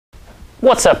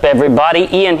What's up, everybody?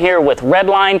 Ian here with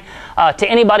Redline. To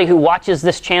anybody who watches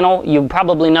this channel, you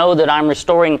probably know that I'm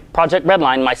restoring Project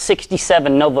Redline, my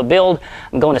 67 Nova build.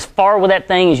 I'm going as far with that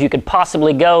thing as you could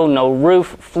possibly go. No roof,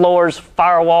 floors,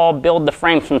 firewall, build the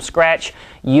frame from scratch,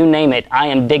 you name it. I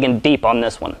am digging deep on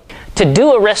this one. To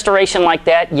do a restoration like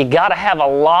that, you got to have a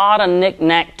lot of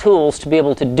knick-knack tools to be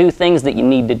able to do things that you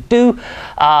need to do.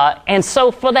 And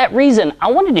so for that reason,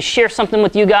 I wanted to share something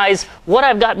with you guys. What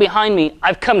I've got behind me,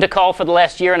 I've come to call for the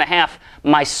last year and a half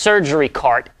my surgery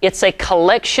cart. It's a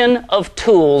collection of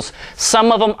tools,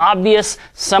 some of them obvious,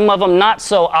 some of them not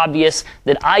so obvious,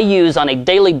 that I use on a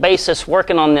daily basis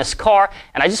working on this car.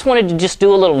 And I just wanted to just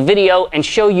do a little video and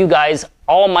show you guys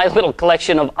all my little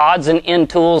collection of odds and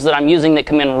end tools that I'm using that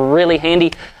come in really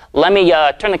handy. Let me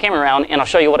turn the camera around and I'll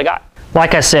show you what I got.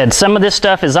 Like I said, some of this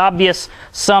stuff is obvious,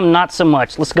 some not so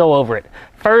much. Let's go over it.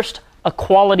 First, a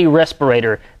quality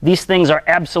respirator. These things are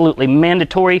absolutely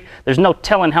mandatory. There's no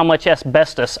telling how much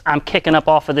asbestos I'm kicking up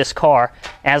off of this car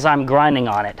as I'm grinding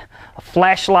on it. A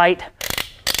flashlight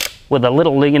with a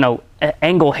little,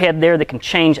 angle head there that can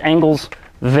change angles.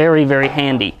 Very, very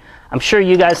handy. I'm sure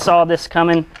you guys saw this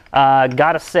coming.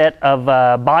 Got a set of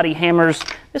body hammers.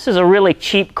 This is a really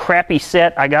cheap, crappy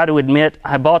set, I got to admit.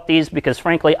 I bought these because,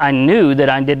 frankly, I knew that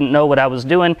I didn't know what I was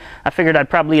doing. I figured I'd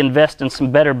probably invest in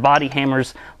some better body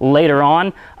hammers later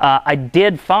on. I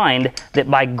did find that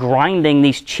by grinding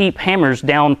these cheap hammers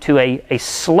down to a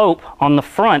slope on the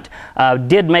front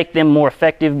did make them more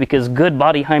effective, because good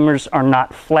body hammers are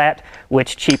not flat,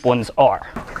 which cheap ones are.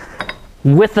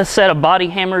 With a set of body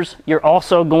hammers, you're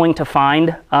also going to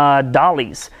find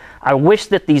dollies. I wish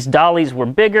that these dollies were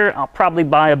bigger. I'll probably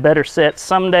buy a better set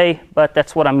someday, but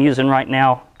that's what I'm using right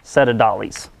now, set of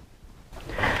dollies.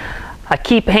 I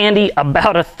keep handy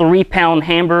about a 3-pound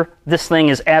hammer. This thing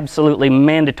is absolutely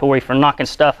mandatory for knocking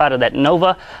stuff out of that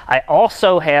Nova. I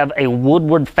also have a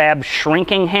Woodward Fab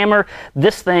shrinking hammer.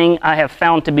 This thing I have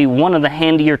found to be one of the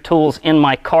handier tools in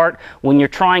my cart when you're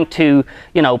trying to,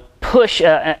 push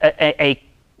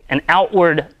an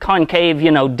outward concave,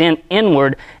 dent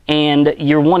inward, and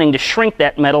you're wanting to shrink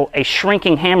that metal. A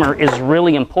shrinking hammer is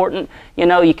really important.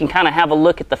 You can kind of have a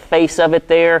look at the face of it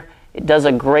there. It does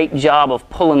a great job of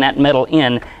pulling that metal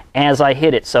in as I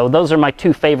hit it. So those are my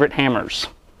two favorite hammers.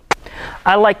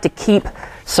 I like to keep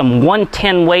some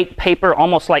 110 weight paper,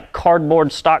 almost like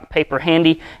cardboard stock paper,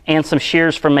 handy, and some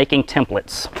shears for making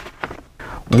templates.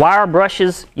 Wire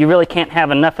brushes, you really can't have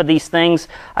enough of these things.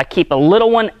 I keep a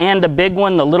little one and a big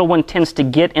one. The little one tends to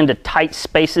get into tight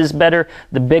spaces better.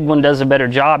 The big one does a better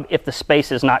job if the space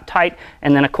is not tight.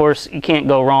 And then, of course, you can't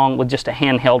go wrong with just a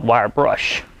handheld wire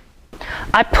brush.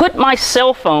 I put my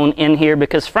cell phone in here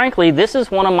because, frankly, this is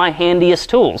one of my handiest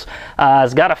tools.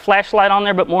 It's got a flashlight on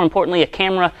there, but more importantly, a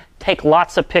camera. Take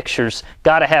lots of pictures.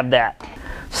 Gotta have that.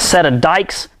 Set of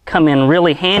dikes come in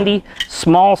really handy.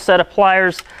 Small set of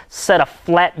pliers, set of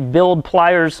flat build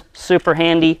pliers, super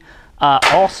handy.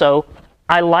 Also,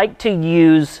 I like to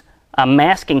use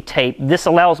masking tape. This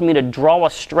allows me to draw a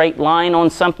straight line on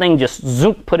something, just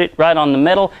zoom, put it right on the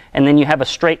metal, and then you have a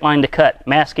straight line to cut.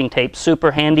 Masking tape,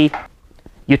 super handy.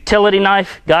 Utility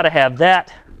knife, gotta have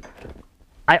that.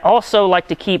 I also like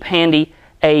to keep handy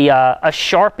a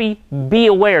Sharpie. Be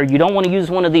aware, you don't want to use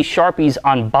one of these Sharpies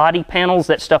on body panels.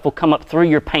 That stuff will come up through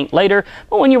your paint later.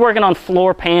 But when you're working on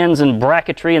floor pans and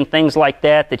bracketry and things like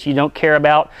that you don't care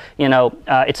about,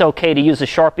 it's okay to use a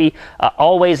Sharpie.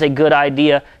 Always a good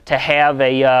idea to have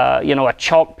a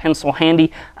chalk pencil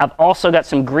handy. I've also got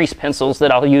some grease pencils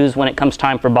that I'll use when it comes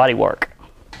time for body work.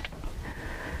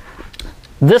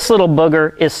 This little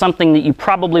booger is something that you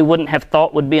probably wouldn't have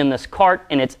thought would be in this cart,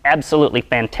 and it's absolutely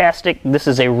fantastic. This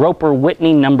is a Roper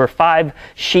Whitney No. 5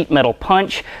 sheet metal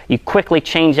punch. You quickly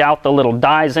change out the little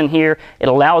dies in here. It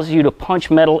allows you to punch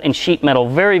metal and sheet metal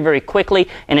very, very quickly,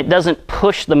 and it doesn't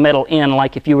push the metal in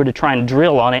like if you were to try and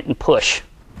drill on it and push.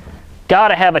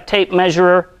 Gotta have a tape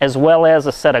measurer as well as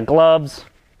a set of gloves.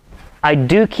 I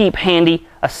do keep handy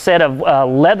a set of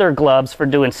leather gloves for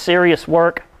doing serious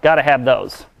work. Gotta have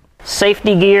those.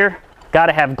 Safety gear,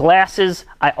 gotta have glasses.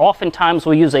 I oftentimes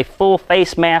will use a full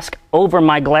face mask over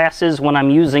my glasses when I'm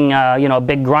using a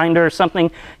big grinder or something,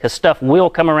 because stuff will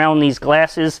come around these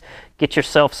glasses. Get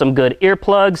yourself some good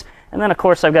earplugs, and then of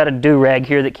course I've got a do-rag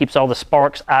here that keeps all the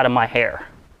sparks out of my hair.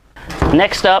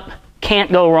 Next up,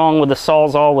 can't go wrong with a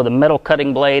Sawzall with a metal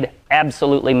cutting blade.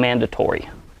 Absolutely mandatory.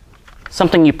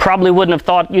 Something you probably wouldn't have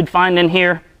thought you'd find in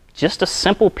here. Just a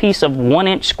simple piece of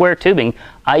 1-inch square tubing.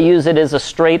 I use it as a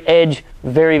straight edge.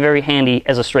 Very, very handy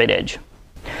as a straight edge.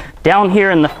 Down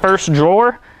here in the first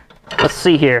drawer, Let's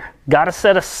see here. Got a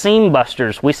set of seam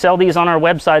busters. We sell these on our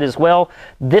website as well.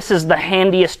 This is the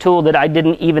handiest tool that I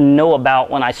didn't even know about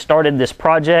when I started this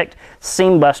project.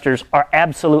 Seam busters are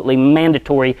absolutely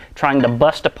mandatory trying to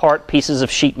bust apart pieces of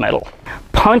sheet metal.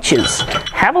 Punches.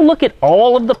 Have a look at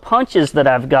all of the punches that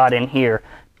I've got in here.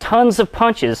 Tons of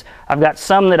punches. I've got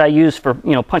some that I use for,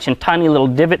 punching tiny little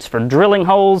divots for drilling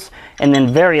holes, and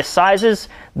then various sizes.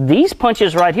 These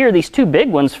punches right here, these two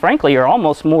big ones, frankly, are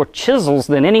almost more chisels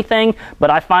than anything, but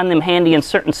I find them handy in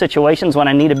certain situations when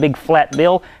I need a big flat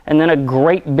bill, and then a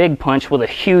great big punch with a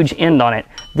huge end on it.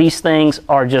 These things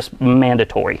are just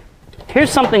mandatory.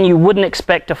 Here's something you wouldn't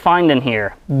expect to find in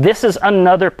here. This is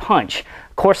another punch.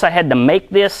 Of course, I had to make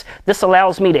this. This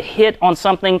allows me to hit on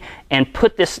something and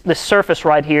put this surface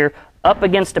right here up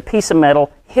against a piece of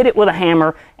metal, hit it with a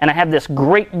hammer, and I have this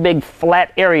great big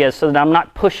flat area so that I'm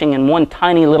not pushing in one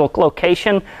tiny little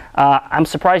location. I'm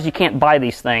surprised you can't buy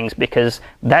these things because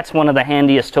that's one of the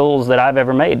handiest tools that I've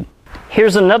ever made.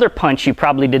 Here's another punch you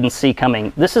probably didn't see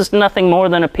coming. This is nothing more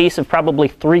than a piece of probably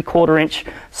 3/4 inch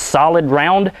solid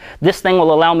round. This thing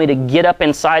will allow me to get up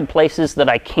inside places that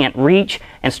I can't reach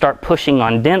and start pushing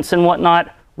on dents and whatnot.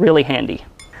 Really handy.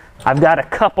 I've got a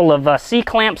couple of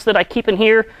C-clamps that I keep in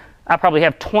here. I probably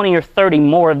have 20 or 30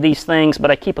 more of these things, but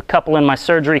I keep a couple in my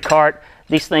surgery cart.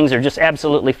 These things are just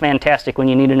absolutely fantastic when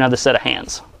you need another set of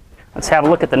hands. Let's have a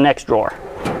look at the next drawer.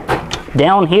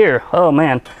 Down here, oh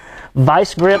man,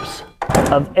 vice grips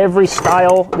of every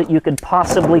style that you could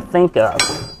possibly think of.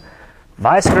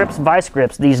 Vice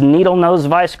grips. These needle nose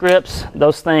vice grips,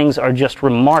 those things are just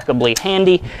remarkably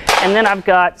handy. And then I've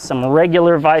got some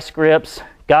regular vice grips.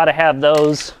 Gotta have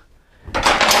those.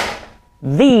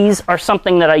 These are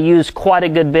something that I use quite a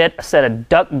good bit, a set of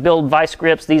duck build vice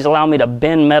grips. These allow me to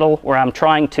bend metal where I'm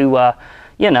trying to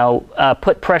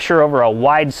put pressure over a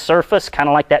wide surface, kind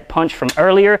of like that punch from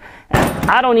earlier. And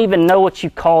I don't even know what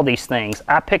you call these things.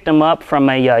 I picked them up from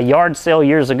a yard sale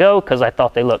years ago because I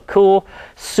thought they looked cool.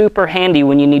 Super handy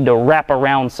when you need to wrap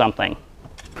around something.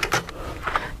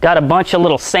 Got a bunch of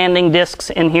little sanding discs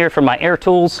in here for my air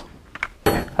tools.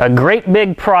 A great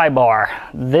big pry bar.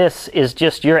 This is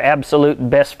just your absolute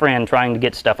best friend trying to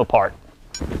get stuff apart.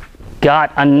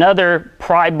 Got another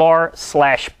pry bar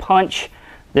 / punch.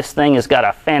 This thing has got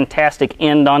a fantastic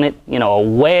end on it, a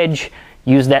wedge.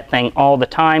 Use that thing all the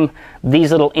time.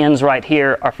 These little ends right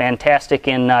here are fantastic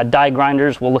in die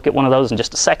grinders. We'll look at one of those in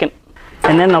just a second.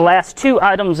 And then the last two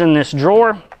items in this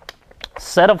drawer,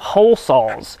 set of hole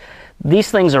saws.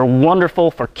 These things are wonderful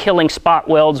for killing spot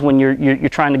welds when you're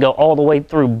trying to go all the way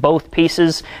through both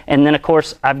pieces. And then of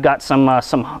course I've got some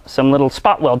little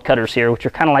spot weld cutters here, which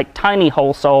are kind of like tiny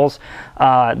hole saws.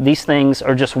 These things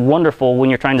are just wonderful when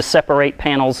you're trying to separate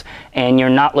panels and you're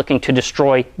not looking to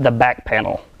destroy the back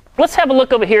panel. Let's have a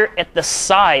look over here at the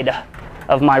side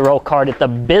of my roll cart, at the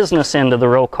business end of the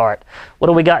roll cart. What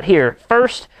do we got here?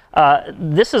 First,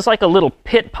 this is like a little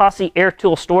Pit Posse air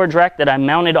tool storage rack that I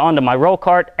mounted onto my roll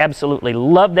cart. Absolutely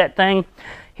love that thing.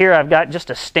 Here I've got just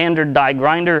a standard die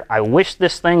grinder. I wish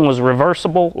this thing was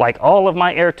reversible like all of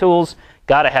my air tools.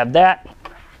 Gotta have that.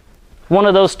 One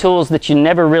of those tools that you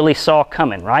never really saw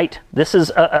coming, right? This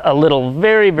is a little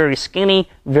very skinny,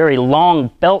 very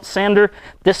long belt sander.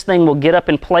 This thing will get up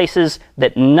in places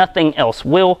that nothing else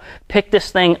will. Pick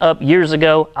this thing up years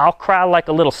ago. I'll cry like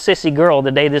a little sissy girl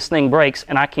the day this thing breaks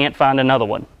and I can't find another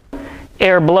one.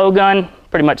 Air blowgun,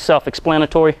 pretty much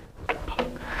self-explanatory.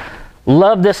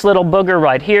 Love this little booger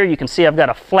right here. You can see I've got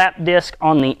a flap disc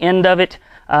on the end of it.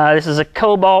 This is a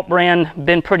Cobalt brand.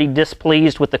 Been pretty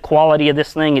displeased with the quality of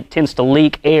this thing. It tends to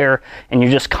leak air and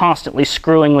you're just constantly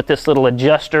screwing with this little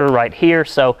adjuster right here.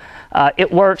 So it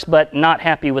works, but not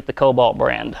happy with the Cobalt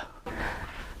brand.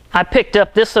 I picked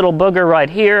up this little booger right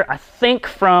here, I think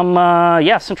from,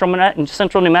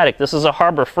 Central Pneumatic. This is a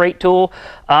Harbor Freight tool.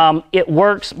 It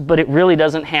works, but it really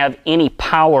doesn't have any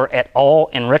power at all.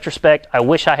 In retrospect, I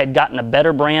wish I had gotten a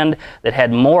better brand that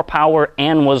had more power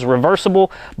and was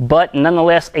reversible, but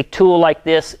nonetheless, a tool like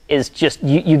this is just,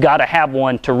 you gotta have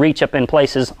one to reach up in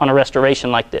places on a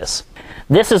restoration like this.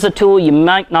 This is a tool you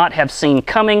might not have seen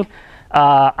coming.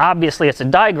 Obviously it's a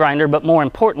die grinder, but more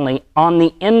importantly, on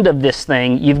the end of this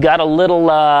thing, you've got a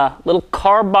little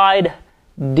carbide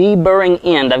deburring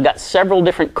end. I've got several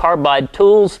different carbide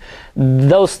tools.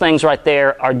 Those things right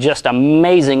there are just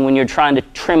amazing when you're trying to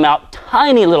trim out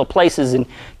tiny little places and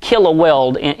kill a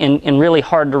weld in really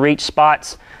hard to reach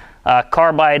spots.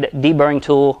 Carbide deburring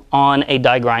tool on a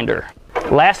die grinder.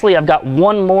 Lastly, I've got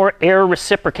one more air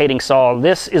reciprocating saw.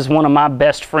 This is one of my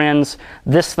best friends.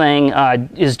 This thing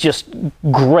is just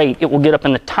great. It will get up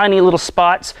in the tiny little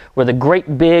spots where the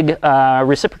great big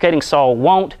reciprocating saw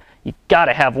won't. You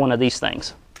gotta have one of these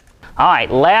things. All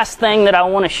right, last thing that I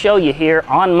want to show you here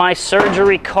on my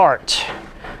surgery cart.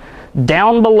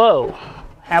 Down below,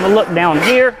 have a look down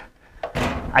here.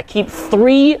 I keep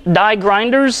 3 die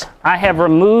grinders. I have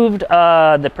removed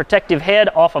the protective head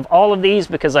off of all of these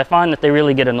because I find that they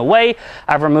really get in the way.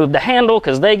 I've removed the handle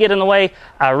because they get in the way.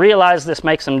 I realize this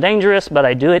makes them dangerous, but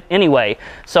I do it anyway.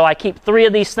 So I keep 3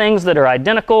 of these things that are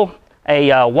identical.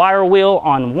 A wire wheel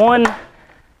on one,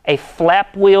 a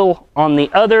flap wheel on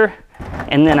the other,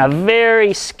 and then a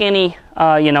very skinny,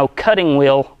 cutting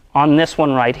wheel on this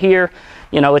one right here.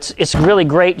 You know, it's really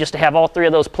great just to have all 3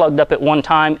 of those plugged up at one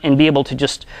time and be able to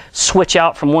just switch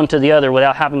out from one to the other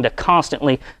without having to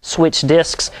constantly switch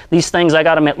discs. These things, I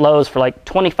got them at Lowe's for like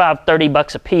 25, 30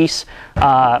 bucks a piece.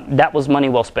 That was money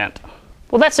well spent.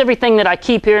 Well, that's everything that I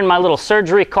keep here in my little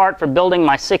surgery cart for building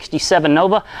my 67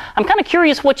 Nova. I'm kind of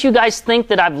curious what you guys think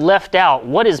that I've left out.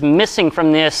 What is missing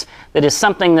from this that is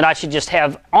something that I should just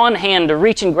have on hand to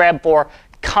reach and grab for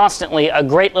constantly? A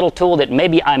great little tool that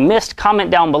maybe I missed. Comment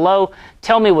down below.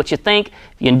 Tell me what you think.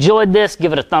 If you enjoyed this,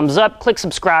 give it a thumbs up. Click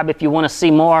subscribe if you want to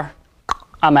see more.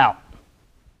 I'm out.